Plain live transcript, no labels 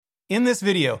In this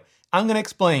video, I'm going to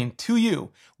explain to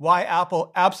you why Apple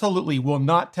absolutely will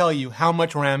not tell you how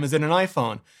much RAM is in an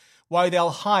iPhone, why they'll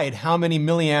hide how many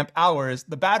milliamp hours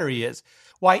the battery is,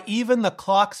 why even the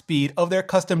clock speed of their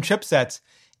custom chipsets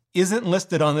isn't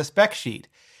listed on the spec sheet,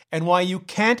 and why you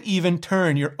can't even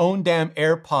turn your own damn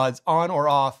AirPods on or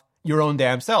off your own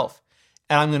damn self.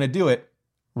 And I'm going to do it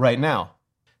right now.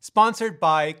 Sponsored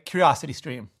by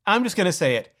CuriosityStream. I'm just going to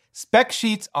say it. Spec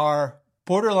sheets are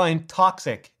borderline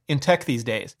toxic in tech these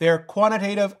days. They're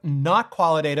quantitative, not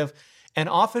qualitative, and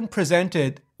often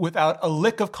presented without a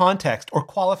lick of context or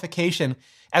qualification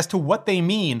as to what they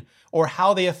mean or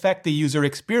how they affect the user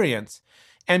experience.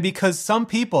 And because some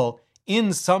people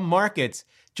in some markets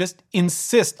just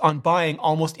insist on buying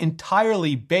almost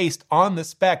entirely based on the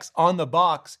specs on the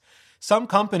box, some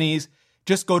companies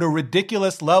just go to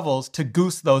ridiculous levels to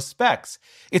goose those specs.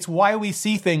 It's why we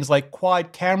see things like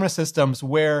quad camera systems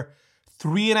where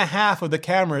 3.5 of the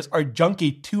cameras are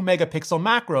junky 2 megapixel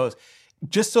macros,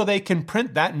 just so they can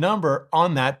print that number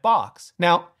on that box.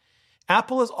 Now,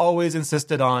 Apple has always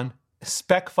insisted on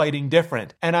spec fighting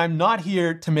different, and I'm not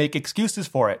here to make excuses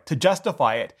for it, to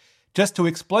justify it, just to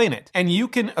explain it. And you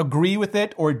can agree with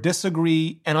it or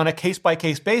disagree, and on a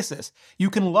case-by-case basis. You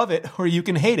can love it or you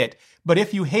can hate it. But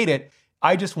if you hate it,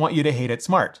 I just want you to hate it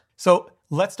smart. So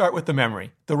let's start with the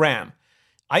memory, the RAM.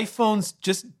 iPhones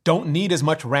just don't need as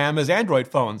much RAM as Android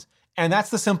phones, and that's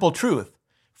the simple truth.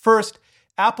 First,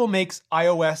 Apple makes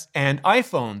iOS and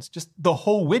iPhones, just the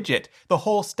whole widget, the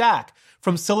whole stack,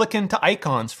 from silicon to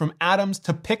icons, from atoms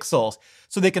to pixels,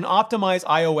 so they can optimize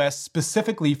iOS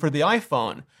specifically for the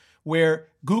iPhone, where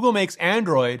Google makes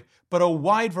Android, but a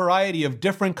wide variety of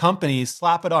different companies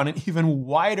slap it on an even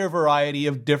wider variety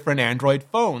of different Android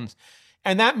phones.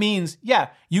 And that means,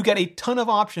 you get a ton of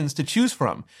options to choose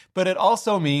from, but it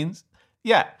also means,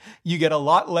 you get a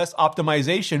lot less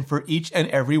optimization for each and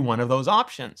every one of those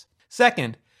options.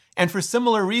 Second, and for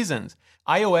similar reasons,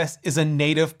 iOS is a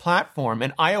native platform,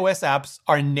 and iOS apps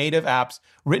are native apps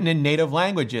written in native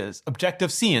languages,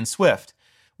 Objective-C and Swift,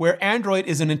 where Android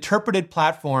is an interpreted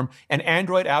platform and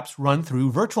Android apps run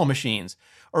through virtual machines,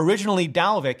 originally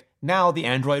Dalvik, now the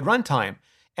Android runtime,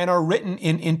 and are written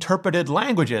in interpreted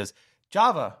languages,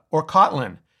 Java or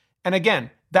Kotlin. And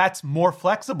again, that's more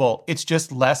flexible. It's just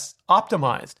less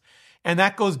optimized. And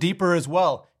that goes deeper as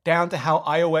well, down to how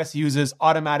iOS uses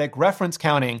automatic reference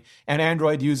counting and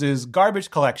Android uses garbage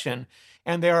collection.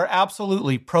 And there are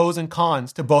absolutely pros and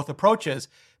cons to both approaches,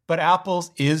 but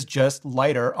Apple's is just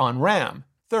lighter on RAM.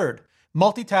 Third,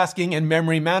 multitasking and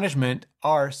memory management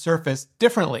are surfaced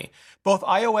differently. Both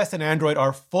iOS and Android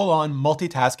are full-on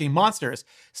multitasking monsters.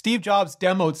 Steve Jobs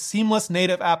demoed seamless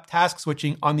native app task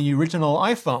switching on the original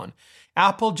iPhone.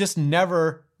 Apple just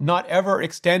never, not ever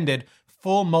extended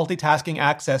full multitasking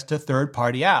access to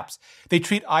third-party apps. They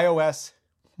treat iOS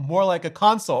more like a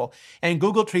console, and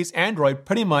Google treats Android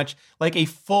pretty much like a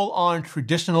full-on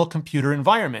traditional computer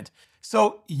environment.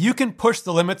 So you can push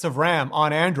the limits of RAM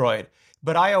on Android,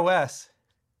 but iOS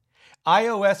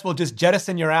will just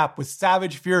jettison your app with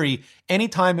savage fury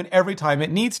anytime and every time it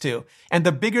needs to. And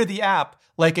the bigger the app,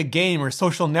 like a game or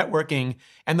social networking,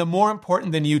 and the more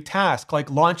important than you task, like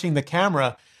launching the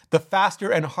camera, the faster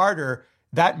and harder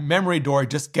that memory door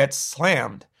just gets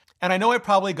slammed. And I know I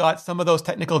probably got some of those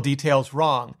technical details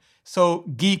wrong, so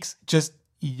geeks just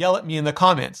yell at me in the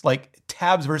comments, like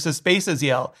tabs versus spaces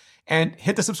yell, and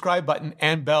hit the subscribe button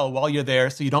and bell while you're there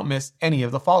so you don't miss any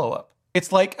of the follow-up.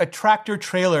 It's like a tractor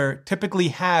trailer typically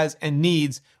has and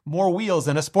needs more wheels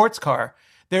than a sports car.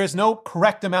 There is no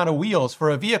correct amount of wheels for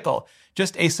a vehicle,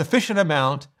 just a sufficient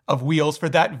amount of wheels for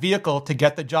that vehicle to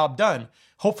get the job done,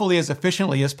 hopefully as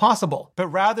efficiently as possible. But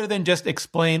rather than just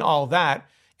explain all that,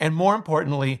 and more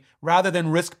importantly, rather than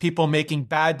risk people making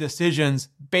bad decisions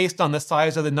based on the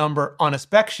size of the number on a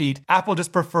spec sheet, Apple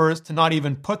just prefers to not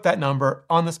even put that number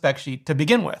on the spec sheet to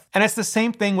begin with. And it's the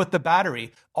same thing with the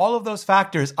battery. All of those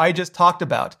factors I just talked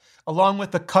about, along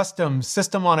with the custom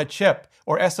system on a chip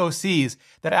or SoCs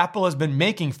that Apple has been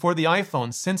making for the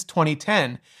iPhone since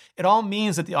 2010, it all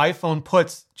means that the iPhone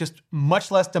puts just much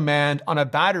less demand on a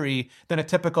battery than a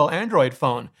typical Android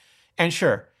phone. And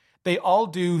sure, they all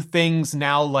do things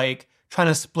now like trying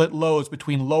to split loads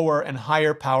between lower and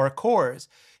higher power cores,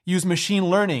 use machine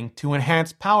learning to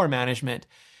enhance power management,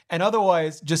 and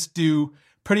otherwise just do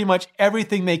pretty much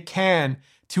everything they can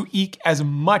to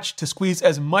squeeze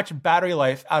as much battery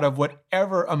life out of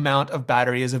whatever amount of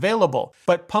battery is available.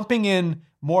 But pumping in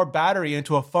more battery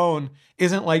into a phone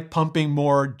isn't like pumping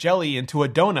more jelly into a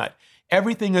donut.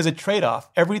 Everything is a trade-off.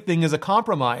 Everything is a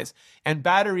compromise. And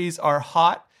batteries are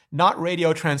hot, not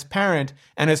radio transparent,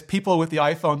 and as people with the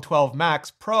iPhone 12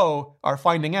 Max Pro are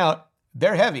finding out,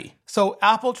 they're heavy. So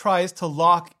Apple tries to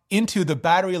lock into the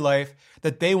battery life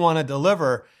that they want to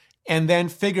deliver and then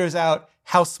figures out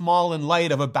how small and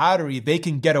light of a battery they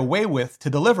can get away with to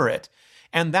deliver it.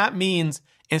 And that means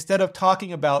instead of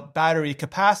talking about battery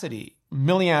capacity,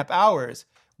 milliamp hours,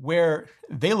 where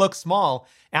they look small,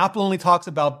 Apple only talks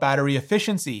about battery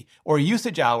efficiency or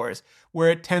usage hours, where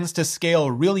it tends to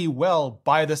scale really well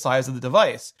by the size of the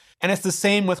device. And it's the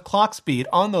same with clock speed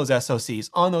on those SoCs,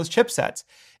 on those chipsets.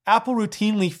 Apple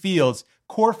routinely fields,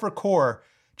 core for core,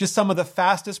 just some of the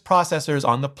fastest processors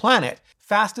on the planet,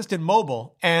 fastest in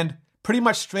mobile, and pretty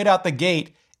much straight out the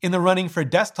gate in the running for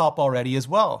desktop already as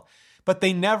well. But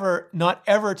they never, not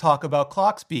ever talk about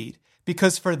clock speed,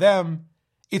 because for them,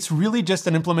 it's really just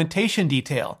an implementation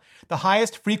detail. The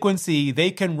highest frequency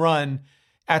they can run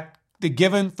at the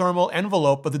given thermal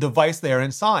envelope of the device they're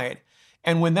inside.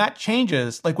 And when that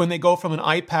changes, like when they go from an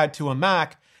iPad to a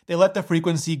Mac, they let the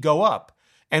frequency go up.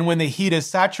 And when the heat has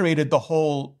saturated the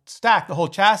whole stack, the whole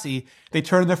chassis, they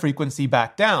turn the frequency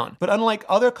back down. But unlike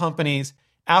other companies,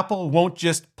 Apple won't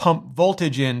just pump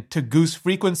voltage in to goose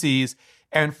frequencies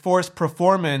and force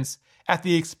performance at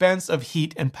the expense of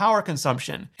heat and power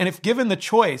consumption. And if given the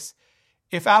choice,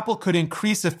 if Apple could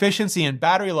increase efficiency and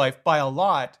battery life by a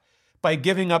lot by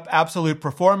giving up absolute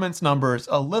performance numbers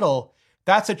a little,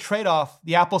 that's a trade-off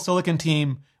the Apple Silicon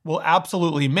team will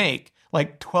absolutely make,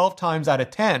 like 12 times out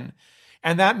of 10.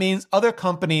 And that means other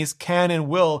companies can and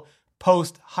will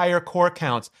post higher core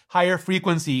counts, higher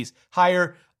frequencies,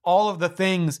 higher all of the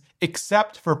things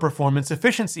except for performance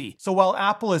efficiency. So while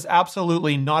Apple is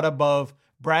absolutely not above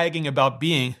bragging about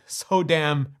being so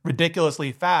damn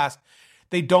ridiculously fast,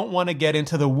 they don't want to get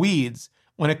into the weeds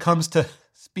when it comes to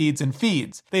speeds and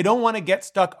feeds. They don't want to get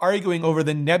stuck arguing over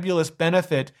the nebulous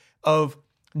benefit of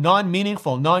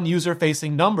non-meaningful,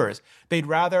 non-user-facing numbers. They'd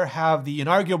rather have the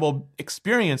inarguable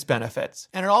experience benefits.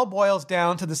 And it all boils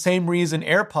down to the same reason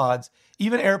AirPods,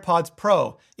 even AirPods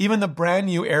Pro, even the brand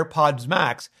new AirPods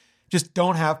Max, just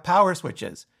don't have power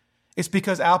switches. It's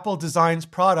because Apple designs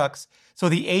products so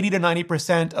the 80 to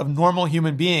 90% of normal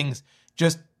human beings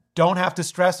just don't have to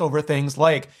stress over things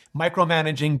like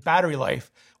micromanaging battery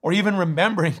life or even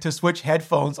remembering to switch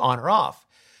headphones on or off,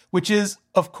 which is,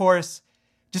 of course,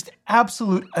 just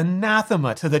absolute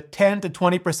anathema to the 10 to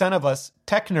 20% of us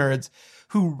tech nerds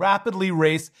who rapidly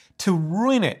race to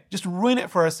ruin it, just ruin it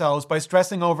for ourselves by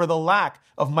stressing over the lack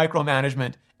of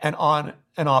micromanagement and on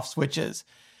and off switches.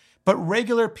 But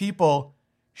regular people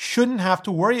shouldn't have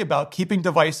to worry about keeping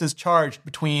devices charged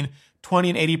between 20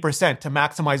 and 80% to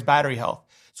maximize battery health.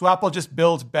 So Apple just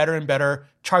builds better and better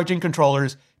charging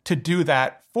controllers to do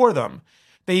that for them.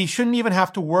 They shouldn't even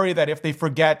have to worry that if they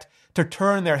forget to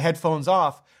turn their headphones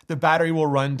off, the battery will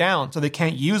run down so they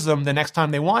can't use them the next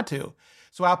time they want to.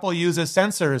 So Apple uses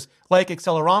sensors like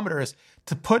accelerometers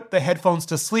to put the headphones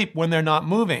to sleep when they're not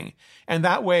moving. And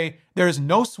that way, there's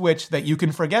no switch that you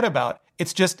can forget about.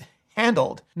 It's just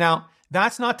handled. Now,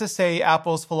 that's not to say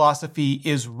Apple's philosophy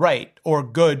is right or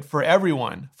good for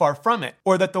everyone, far from it,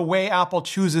 or that the way Apple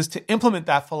chooses to implement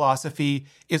that philosophy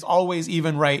is always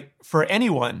even right for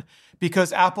anyone,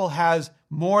 because Apple has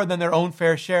more than their own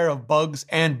fair share of bugs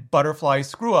and butterfly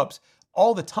screw-ups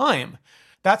all the time.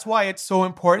 That's why it's so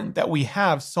important that we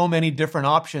have so many different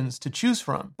options to choose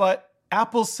from. But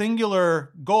Apple's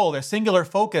singular goal, their singular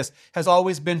focus, has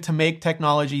always been to make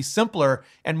technology simpler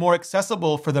and more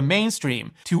accessible for the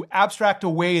mainstream, to abstract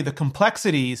away the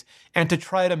complexities and to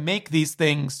try to make these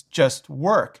things just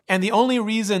work. And the only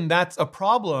reason that's a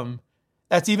problem,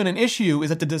 that's even an issue, is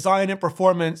that the design and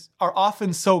performance are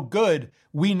often so good,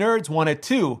 we nerds want it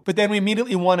too, but then we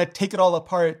immediately want to take it all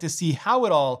apart to see how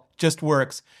it all just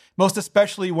works, most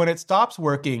especially when it stops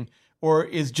working or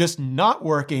is just not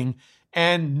working,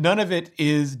 and none of it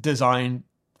is designed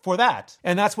for that.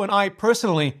 And that's when I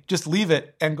personally just leave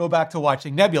it and go back to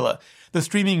watching Nebula, the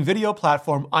streaming video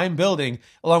platform I'm building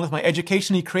along with my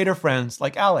education-y creator friends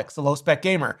like Alex, the Low Spec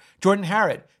Gamer, Jordan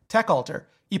Harrod, TechAlter,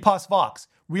 Epos Vox,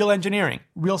 Real Engineering,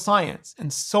 Real Science,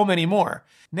 and so many more.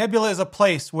 Nebula is a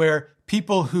place where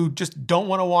people who just don't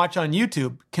want to watch on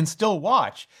YouTube can still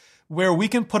watch, where we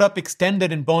can put up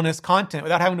extended and bonus content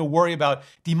without having to worry about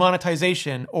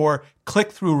demonetization or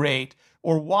click-through rate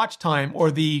or watch time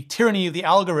or the tyranny of the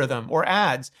algorithm or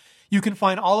ads. You can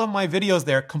find all of my videos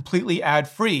there completely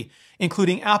ad-free,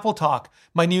 including Apple Talk,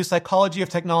 my new Psychology of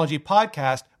Technology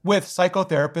podcast with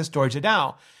psychotherapist Georgia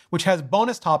Dow, which has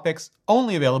bonus topics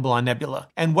only available on Nebula.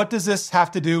 And what does this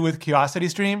have to do with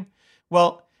CuriosityStream?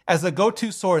 Well, as the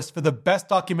go-to source for the best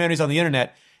documentaries on the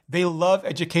internet, they love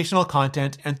educational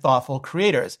content and thoughtful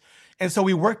creators. And so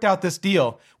we worked out this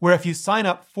deal where if you sign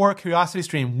up for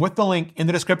CuriosityStream with the link in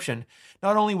the description,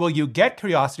 not only will you get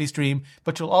CuriosityStream,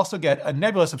 but you'll also get a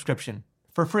Nebula subscription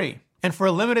for free. And for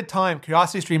a limited time,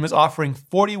 CuriosityStream is offering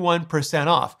 41%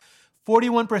 off.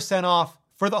 41% off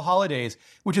for the holidays,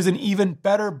 which is an even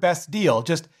better best deal,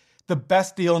 just the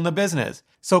best deal in the business.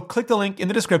 So click the link in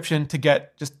the description to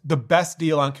get just the best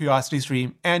deal on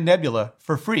CuriosityStream and Nebula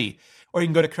for free. Or you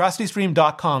can go to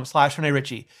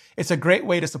curiositystream.com/ReneRitchie. It's a great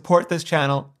way to support this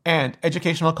channel and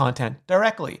educational content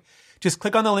directly. Just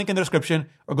click on the link in the description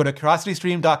or go to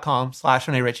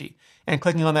curiositystream.com/ReneRitchie. And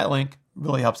clicking on that link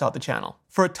really helps out the channel.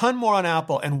 For a ton more on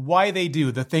Apple and why they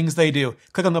do the things they do,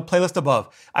 click on the playlist above.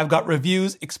 I've got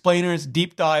reviews, explainers,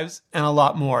 deep dives, and a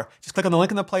lot more. Just click on the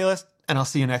link in the playlist, and I'll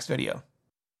see you next video.